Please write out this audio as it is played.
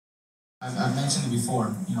I've mentioned it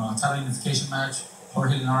before. You know, a title unification match.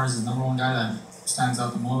 Jorge Linares is the #1 guy that stands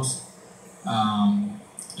out the most.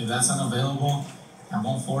 If that's unavailable at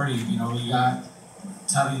 140, you know, you got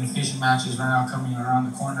title unification matches right now coming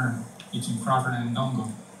around the corner between Crawford and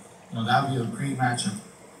Ndongo. You know, that would be a great matchup.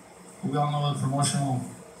 But we all know the promotional,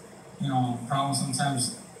 problems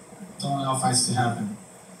sometimes don't allow fights to happen.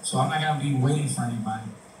 So I'm not gonna be waiting for anybody.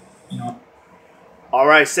 All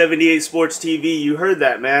right, 78 Sports TV, you heard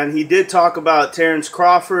that, man. He did talk about Terrence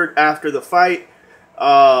Crawford after the fight.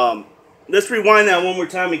 Let's rewind that one more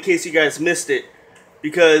time in case you guys missed it.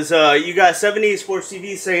 Because you got 78 Sports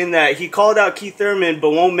TV saying that he called out Keith Thurman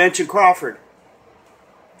but won't mention Crawford.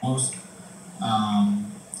 If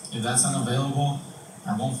that's unavailable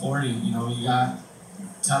at 140, you know, you got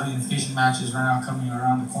title unification matches right now coming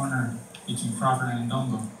around the corner between Crawford and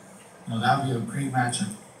Ndongo. You know, that would be a great matchup.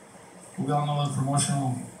 But we all know the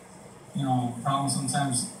promotional, problems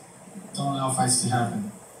sometimes don't allow fights to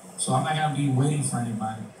happen. So I'm not gonna be waiting for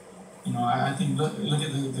anybody. You know, I think look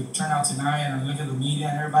at the turnout tonight and look at the media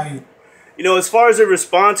and everybody. You know, as far as the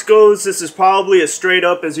response goes, this is probably as straight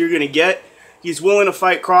up as you're going to get. He's willing to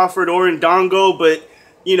fight Crawford or Ndongo, but,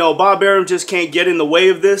 you know, Bob Arum just can't get in the way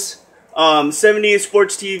of this. 78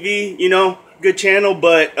 Sports TV, you know, good channel,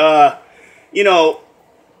 but, you know,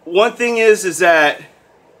 one thing is that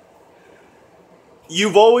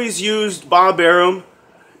you've always used Bob Arum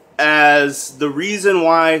as the reason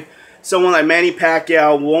why someone like Manny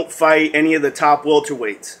Pacquiao won't fight any of the top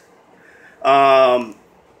welterweights.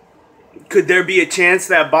 Could there be a chance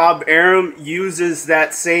that Bob Arum uses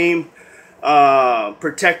that same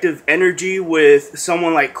protective energy with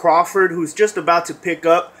someone like Crawford, who's just about to pick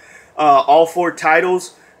up all 4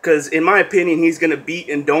 titles? Because in my opinion, he's going to beat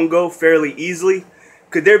Ndongo fairly easily.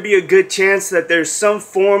 Could there be a good chance that there's some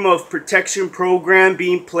form of protection program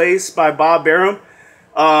being placed by Bob Arum?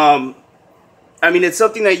 I mean, it's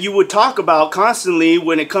something that you would talk about constantly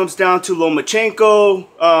when it comes down to Lomachenko,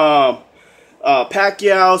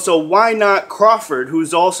 Pacquiao. So why not Crawford,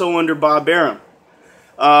 who's also under Bob Arum?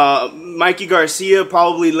 Mikey Garcia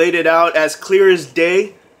probably laid it out as clear as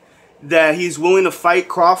day that he's willing to fight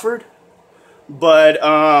Crawford. But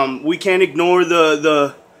we can't ignore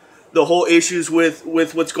the whole issues with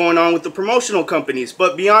what's going on with the promotional companies.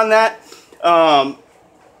 But beyond that,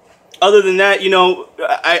 other than that, you know,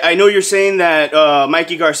 I know you're saying that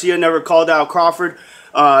Mikey Garcia never called out Crawford.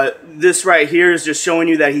 This right here is just showing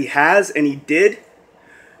you that he has, and he did.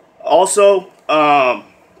 Also,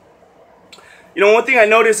 you know, one thing I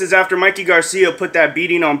noticed is after Mikey Garcia put that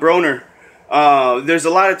beating on Broner, there's a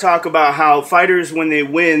lot of talk about how fighters, when they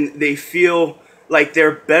win, they feel like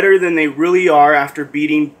they're better than they really are after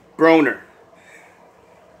beating Broner.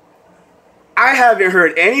 I haven't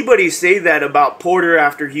heard anybody say that about Porter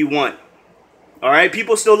after he won. All right,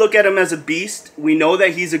 people still look at him as a beast. We know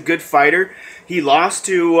that he's a good fighter. He lost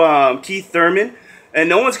to Keith Thurman, and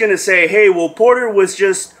no one's going to say, hey, well, Porter was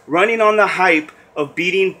just running on the hype of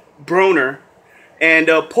beating Broner, and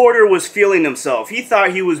Porter was feeling himself. He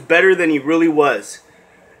thought he was better than he really was.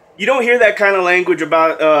 You don't hear that kind of language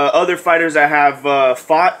about other fighters that have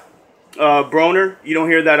fought Broner. You don't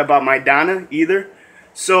hear that about Maidana either.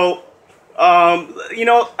 So, you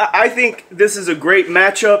know, I think this is a great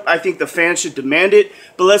matchup. I think the fans should demand it.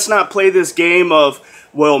 But let's not play this game of,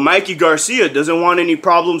 well, Mikey Garcia doesn't want any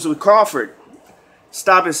problems with Crawford.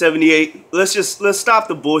 Stop it, 78. Let's stop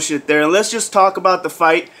the bullshit there, and let's just talk about the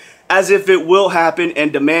fight as if it will happen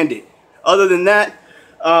and demand it. Other than that,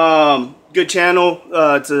 good channel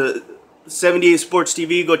to 78 Sports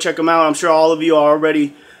TV. Go check them out. I'm sure all of you are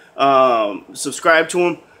already subscribed to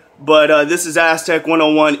them. But this is Aztec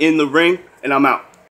 101 in the ring, and I'm out.